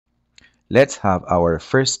Let's have our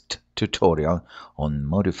first tutorial on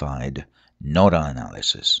modified nodal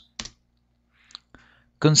analysis.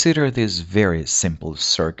 Consider this very simple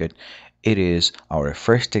circuit. It is our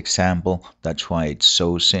first example. That's why it's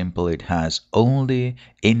so simple. It has only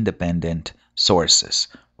independent sources,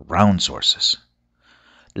 round sources.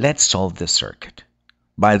 Let's solve the circuit.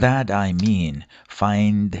 By that I mean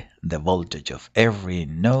find the voltage of every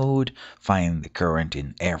node, find the current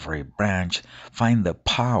in every branch, find the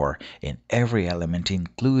power in every element,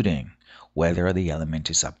 including whether the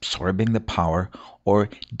element is absorbing the power or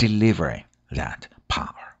delivering that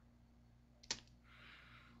power.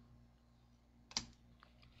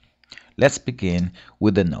 Let's begin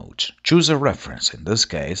with the nodes. Choose a reference. In this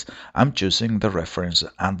case, I'm choosing the reference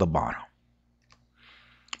at the bottom.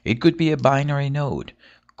 It could be a binary node,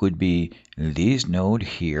 could be this node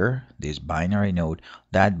here, this binary node,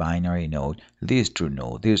 that binary node, this true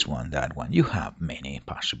node, this one, that one. You have many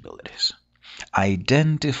possibilities.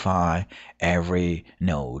 Identify every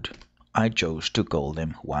node. I chose to call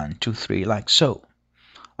them 1, 2, 3 like so.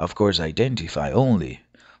 Of course, identify only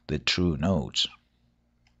the true nodes.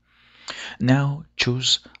 Now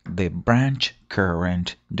choose the branch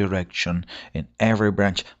current direction in every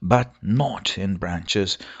branch, but not in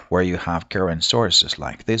branches where you have current sources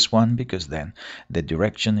like this one, because then the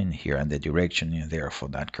direction in here and the direction in there for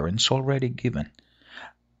that current is already given.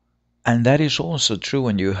 And that is also true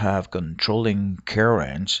when you have controlling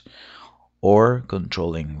currents or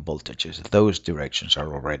controlling voltages. Those directions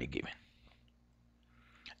are already given.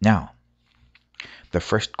 Now, the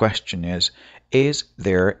first question is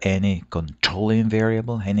there any controlling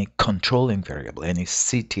variable, any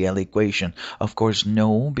CTL equation? Of course,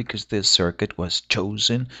 no, because this circuit was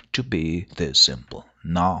chosen to be this simple.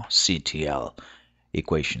 No CTL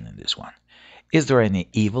equation in this one. Is there any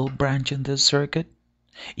evil branch in this circuit?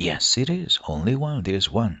 Yes, it is. Only one. There's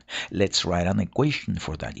one. Let's write an equation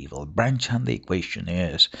for that evil branch, and the equation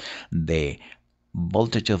is the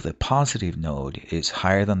voltage of the positive node is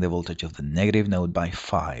higher than the voltage of the negative node by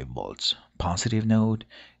 5 volts. Positive node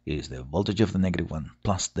is the voltage of the negative one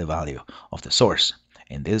plus the value of the source.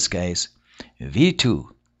 In this case, V2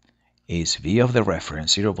 is V of the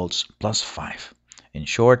reference, 0 volts plus 5. In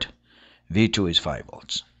short, V2 is 5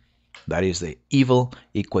 volts. That is the evil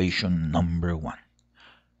equation number 1.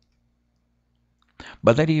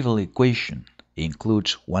 But that evil equation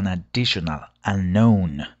includes one additional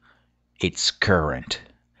unknown. Its current,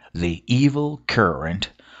 the evil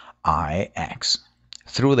current Ix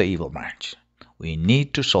through the evil branch. We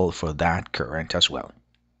need to solve for that current as well.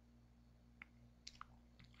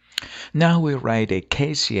 Now we write a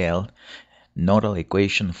KCL nodal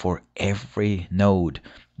equation for every node,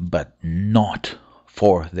 but not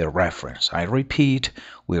for the reference. I repeat,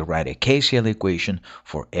 we write a KCL equation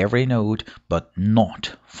for every node, but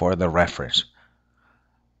not for the reference.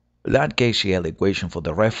 That KCL equation for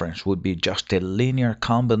the reference would be just a linear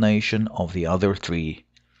combination of the other three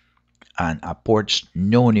and apports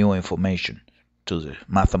no new information to the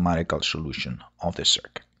mathematical solution of the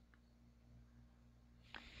circuit.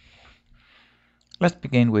 Let's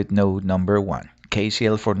begin with node number 1.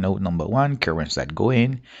 KCL for node number 1, currents that go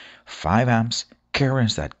in, 5 amps.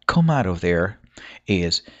 Currents that come out of there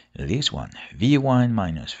is this one, V1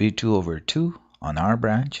 minus V2 over 2 on our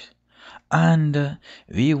branch, and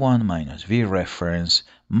V1 minus V reference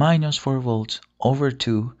minus 4 volts over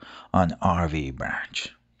 2 on RV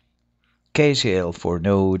branch. KCL for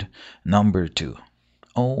node number 2.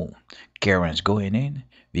 Currents going in,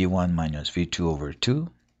 V1 minus V2 over 2,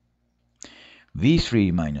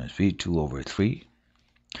 V3 minus V2 over 3,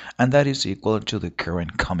 and that is equal to the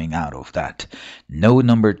current coming out of that node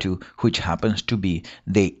number 2, which happens to be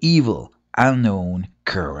the evil unknown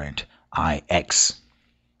current Ix.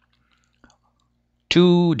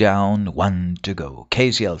 2 down, 1 to go.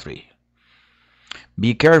 KCL 3.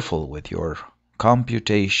 Be careful with your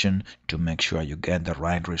computation to make sure you get the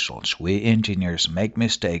right results. We engineers make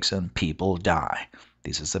mistakes and people die.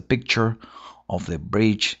 This is a picture of the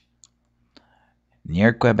bridge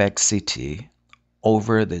near Quebec City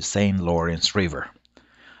over the St. Lawrence River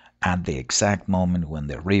at the exact moment when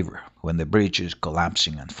the bridge is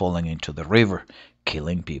collapsing and falling into the river,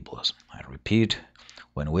 killing people. I repeat,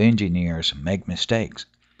 when we engineers make mistakes,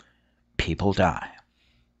 people die.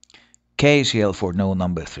 KCL for node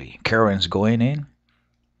number 3. Currents going in,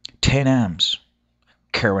 10 amps.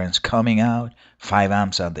 Currents coming out, 5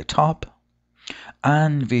 amps at the top,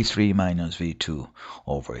 and V3 minus V2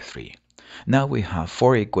 over 3. Now we have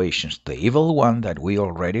four equations. The evil one that we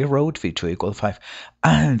already wrote, V2 equals 5,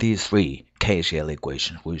 and these three KCL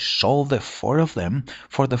equations. We solve the four of them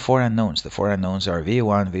for the four unknowns. The four unknowns are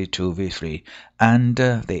V1, V2, V3, and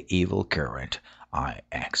the evil current,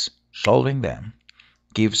 Ix. Solving them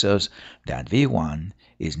gives us that V1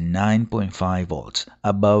 is 9.5 volts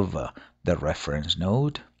above the reference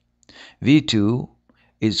node. V2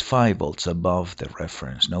 is 5 volts above the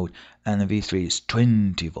reference node, and V3 is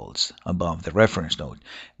 20 volts above the reference node.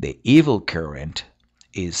 The evil current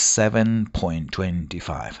is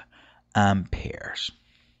 7.25 amperes.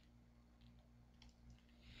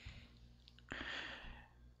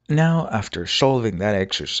 Now, after solving that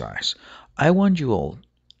exercise, I want you all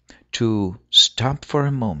to stop for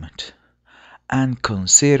a moment and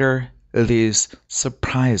consider this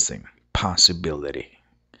surprising possibility.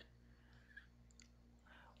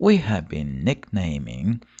 We have been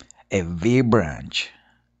nicknaming a V branch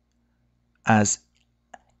as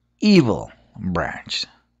evil branch.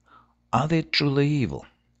 Are they truly evil?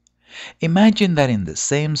 Imagine that in the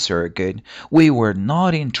same circuit, we were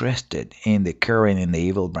not interested in the current in the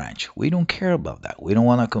evil branch. We don't care about that. We don't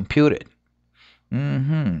want to compute it.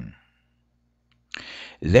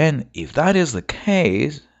 Then, if that is the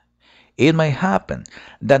case, it may happen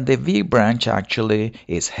that the V branch actually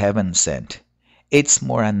is heaven sent. It's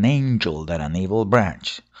more an angel than an evil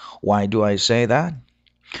branch. Why do I say that?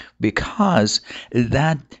 Because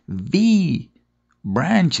that V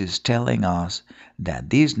branch is telling us that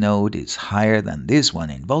this node is higher than this one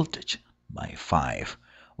in voltage by 5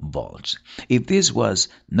 volts. If this was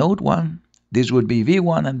node 1, this would be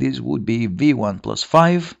V1 and this would be V1 plus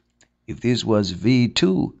 5. If this was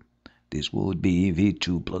V2, this would be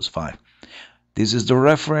V2 plus 5. This is the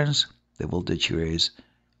reference. The voltage here is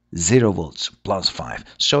 0 volts plus 5.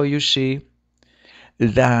 So you see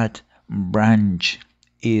that branch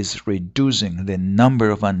is reducing the number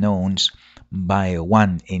of unknowns by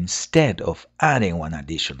 1 instead of adding one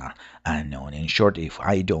additional unknown. In short, if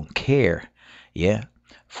I don't care,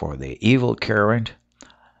 for the evil current,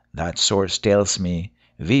 that source tells me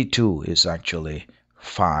V2 is actually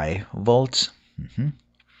 5 volts.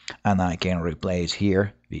 And I can replace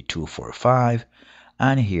here V2 for 5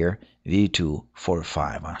 and here V2 for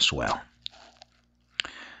 5 as well.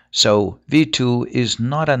 So V2 is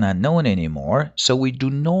not an unknown anymore, so we do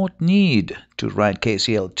not need to write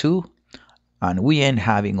KCL2, and we end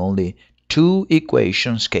having only two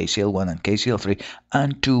equations, KCL1 and KCL3,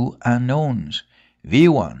 and two unknowns,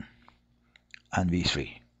 V1 and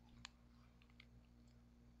V3.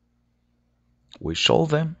 We solve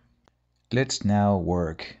them. Let's now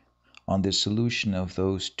work on the solution of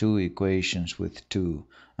those two equations with two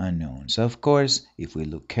unknowns. Of course, if we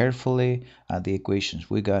look carefully at the equations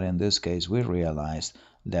we got in this case, we realize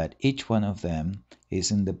that each one of them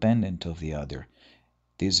is independent of the other.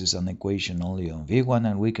 This is an equation only on V1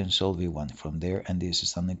 and we can solve V1 from there, and this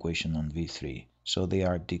is an equation on V3. So they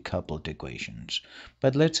are decoupled equations.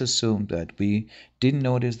 But let's assume that we didn't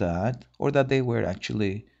notice that, or that they were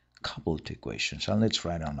actually coupled equations. And let's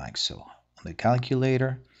write them like so. On the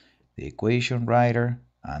calculator, the equation writer,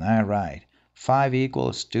 and I write 5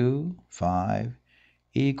 equals to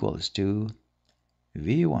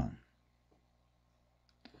V1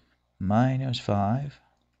 minus 5,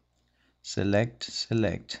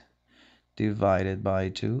 select, divided by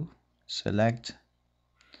 2, select,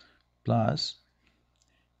 plus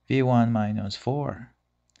V1 minus 4,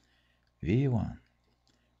 V1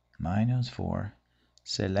 minus 4,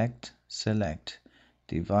 select,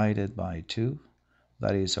 divided by 2.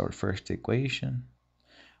 That is our first equation.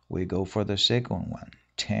 We go for the second one.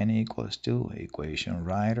 10 equals to, equation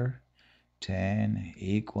writer, 10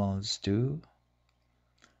 equals to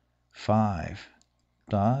 5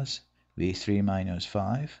 plus V3 minus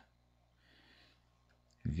 5,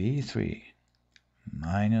 V3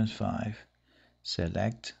 minus 5,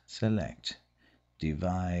 select,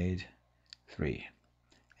 divide 3,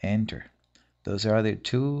 enter. Those are the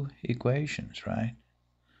two equations, right?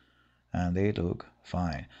 And they look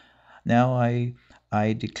fine. Now I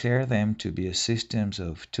declare them to be a systems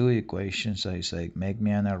of two equations. I say make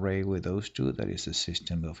me an array with those two. That is a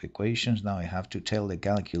system of equations. Now I have to tell the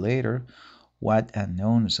calculator what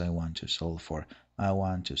unknowns I want to solve for. I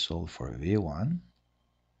want to solve for V1.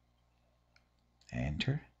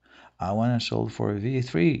 Enter. I want to solve for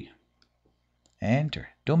V3. Enter.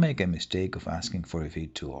 Don't make a mistake of asking for a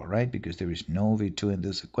V2, all right? Because there is no V2 in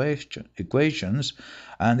these equations,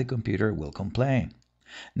 and the computer will complain.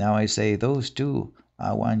 Now I say those two,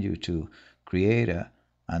 I want you to create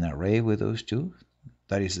an array with those two.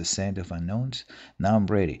 That is the set of unknowns. Now I'm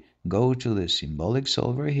ready. Go to the symbolic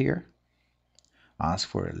solver here. ask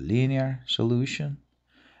for a linear solution,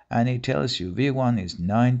 and it tells you V1 is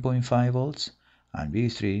 9.5 volts and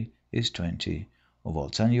V3 is 20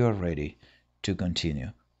 volts, and you're ready to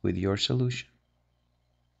continue with your solution.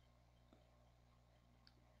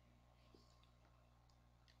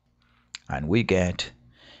 And we get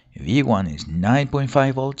V1 is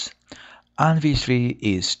 9.5 volts and V3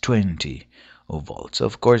 is 20 volts.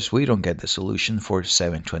 Of course, we don't get the solution for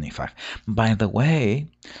 725. By the way,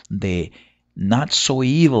 the not so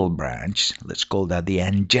evil branch, let's call that the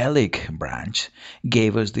angelic branch,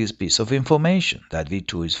 gave us this piece of information that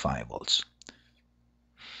V2 is 5 volts.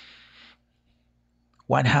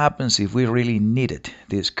 What happens if we really needed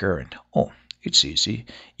this current? Oh, it's easy.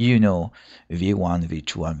 You know V1,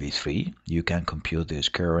 V2, and V3. You can compute this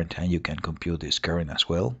current and you can compute this current as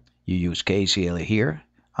well. You use KCL here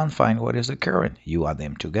and find what is the current. You add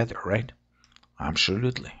them together, right?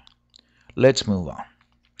 Absolutely. Let's move on.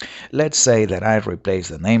 Let's say that I've replaced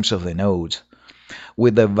the names of the nodes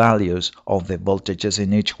with the values of the voltages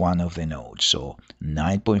in each one of the nodes. So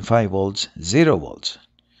 9.5 volts, 0 volts,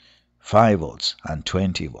 5 volts, and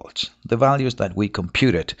 20 volts. The values that we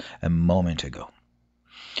computed a moment ago.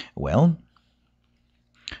 Well,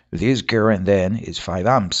 this current then is 5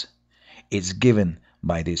 amps. It's given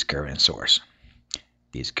by this current source.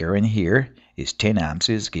 This current here is 10 amps,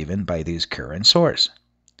 is given by this current source.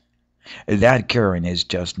 That current is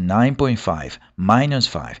just 9.5 minus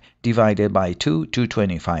 5 divided by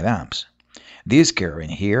 225 amps. This current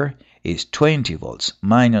here is 20 volts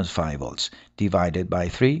minus 5 volts divided by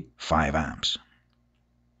 5 amps.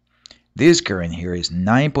 This current here is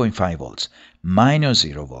 9.5 volts minus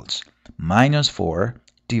 0 volts minus 4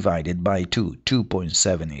 divided by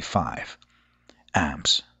 2.75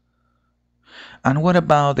 amps. And what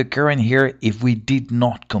about the current here if we did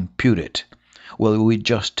not compute it? Well, we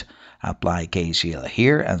just apply KCL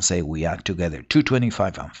here and say we add together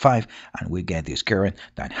 225 and 5 and we get this current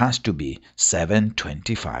that has to be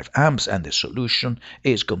 725 amps, and the solution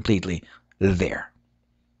is completely there.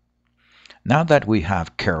 Now that we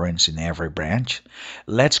have currents in every branch,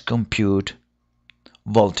 let's compute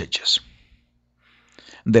voltages.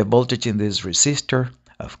 The voltage in this resistor,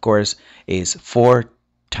 of course, is 4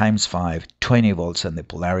 times 5, 20 volts, and the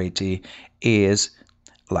polarity is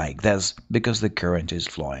like this because the current is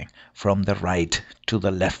flowing from the right to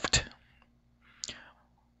the left.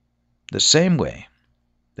 The same way,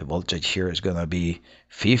 the voltage here is going to be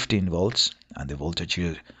 15 volts, and the voltage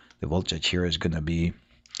here is going to be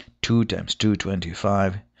 2 times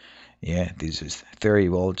 225. Yeah, this is 30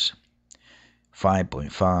 volts,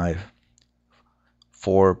 5.5,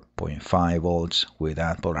 4.5 volts with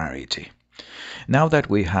that polarity. Now that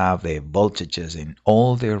we have the voltages in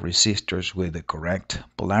all the resistors with the correct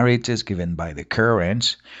polarities given by the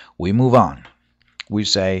currents, we move on. We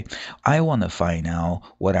say, I want to find out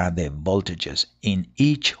what are the voltages in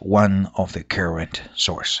each one of the current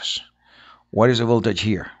sources. What is the voltage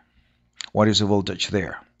here? What is the voltage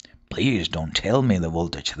there? Please don't tell me the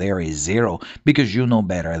voltage there is 0, because you know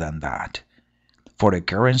better than that. For the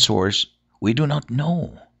current source, we do not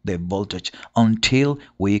know the voltage until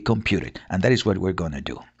we compute it, and that is what we're going to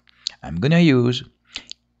do. I'm going to use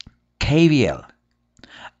KVL,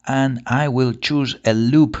 and I will choose a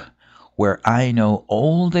loop where I know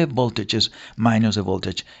all the voltages minus the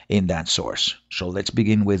voltage in that source. So let's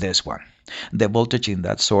begin with this one. The voltage in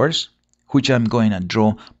that source, which I'm going to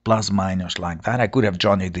draw plus minus like that. I could have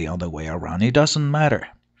drawn it the other way around. It doesn't matter.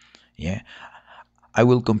 Yeah, I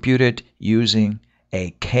will compute it using a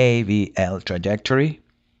KVL trajectory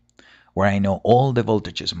where I know all the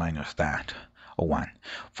voltages minus that one.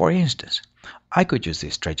 For instance, I could use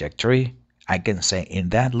this trajectory. I can say in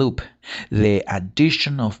that loop, the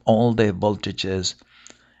addition of all the voltages,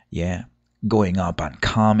 yeah, going up and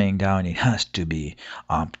coming down, it has to be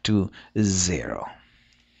up to 0.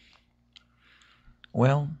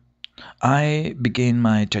 Well, I begin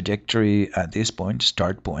my trajectory at this point,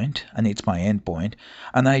 start point, and it's my end point,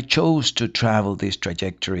 and I chose to travel this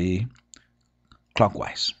trajectory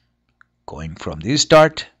clockwise. Going from this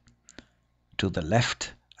start to the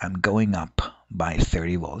left, I'm going up by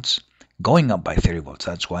 30 volts. Going up by 30 volts,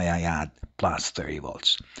 that's why I add plus 30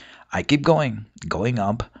 volts. I keep going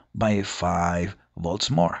up by 5 volts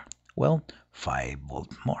more. Well, 5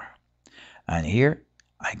 volts more. And here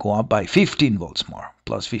I go up by 15 volts more,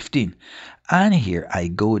 plus 15. And here I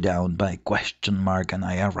go down by question mark, and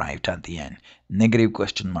I arrived at the end. Negative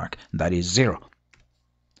question mark, that is 0.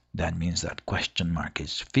 That means that question mark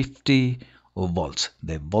is 50 volts.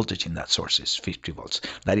 The voltage in that source is 50 volts.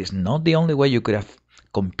 That is not the only way you could have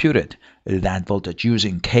computed that voltage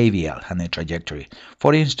using KVL and a trajectory.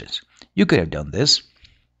 For instance, you could have done this.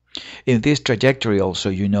 In this trajectory also,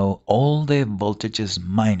 you know all the voltages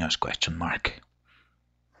minus question mark.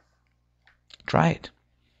 Try it.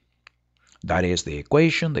 That is the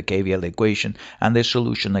equation, the KVL equation, and the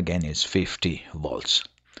solution again is 50 volts.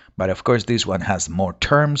 But of course this one has more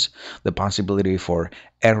terms, the possibility for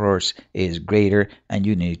errors is greater, and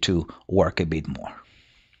you need to work a bit more.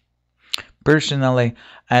 Personally,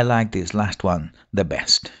 I like this last one the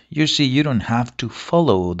best. You see, you don't have to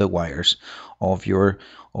follow the wires of your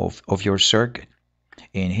circuit.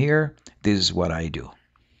 In here, this is what I do.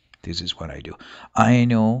 This is what I do. I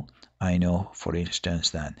know, for instance,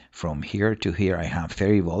 that from here to here I have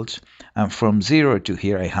 30 volts, and from 0 to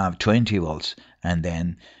here I have 20 volts, and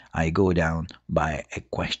then I go down by a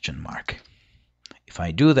question mark. If I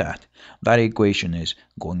do that, that equation is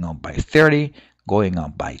going up by 30, going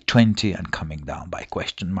up by 20, and coming down by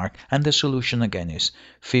question mark, and the solution again is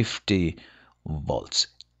 50 volts.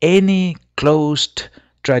 Any closed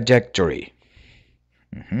trajectory.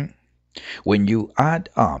 When you add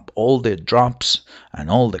up all the drops and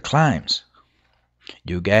all the climbs,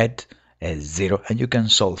 you get a 0, and you can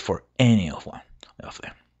solve for any of one of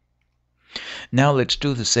them. Now let's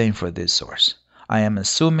do the same for this source. I am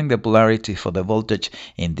assuming the polarity for the voltage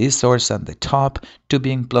in this source and the top to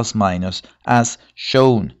being plus minus as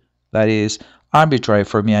shown. That is arbitrary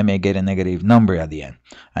for me. I may get a negative number at the end.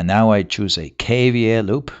 And now I choose a KVL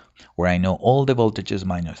loop where I know all the voltages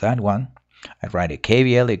minus that one. I write a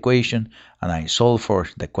KVL equation and I solve for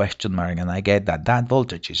the question mark, and I get that that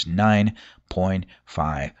voltage is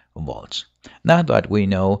 9.5 volts. Now that we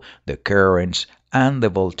know the currents and the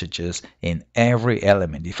voltages in every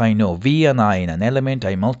element, if I know V and I in an element,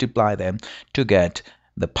 I multiply them to get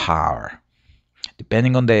the power.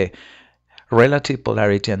 Depending on the relative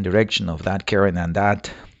polarity and direction of that current and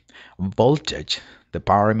that voltage, the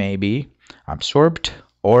power may be absorbed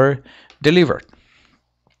or delivered.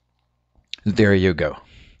 There you go.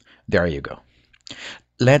 There you go.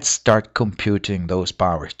 Let's start computing those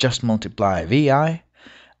powers. Just multiply VI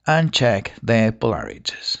and check the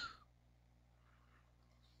polarities.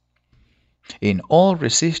 In all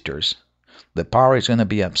resistors, the power is going to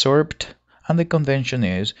be absorbed, and the convention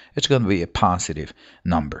is it's going to be a positive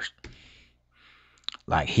number.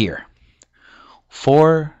 Like here.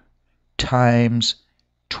 4 times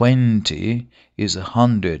 20 is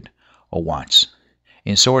 100 watts.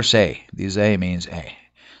 In source A, this A means A,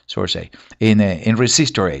 source A. In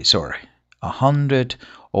resistor A, sorry, 100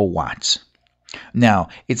 watts. Now,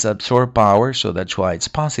 it's absorbed power, so that's why it's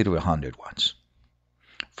positive 100 watts.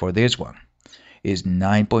 For this one, is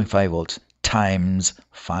 9.5 volts times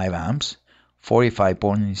 5 amps,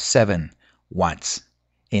 45.7 watts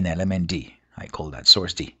in element D. I call that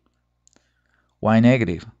source D. Why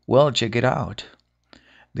negative? Well, check it out.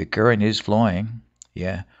 The current is flowing,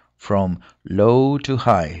 from low to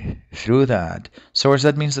high through that source.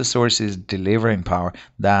 That means the source is delivering power.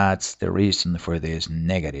 That's the reason for this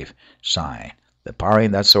negative sign. The power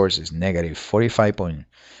in that source is negative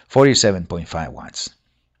 47.5 watts.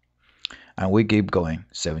 And we keep going.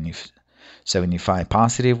 75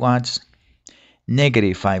 positive watts,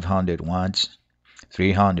 negative 500 watts,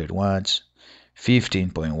 300 watts,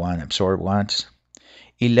 15.1 absorbed watts,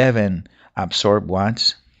 11 absorbed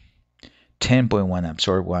watts, 10.1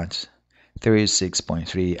 absorbed watts,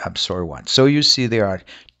 36.3 absorbed watts. So you see there are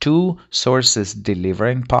two sources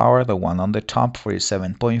delivering power, the one on the top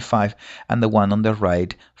 47.5 and the one on the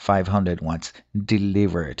right 500 watts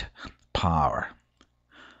delivered power.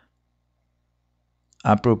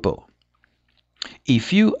 Apropos,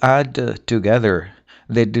 if you add together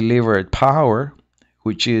the delivered power,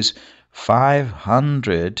 which is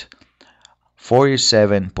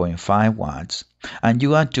 547.5 watts, and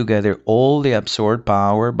you add together all the absorbed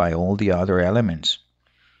power by all the other elements,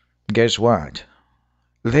 guess what?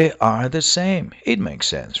 They are the same. It makes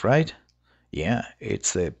sense, right? Yeah,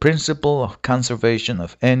 it's the principle of conservation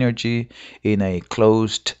of energy in a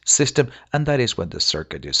closed system, and that is what the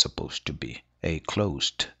circuit is supposed to be, a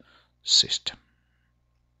closed system.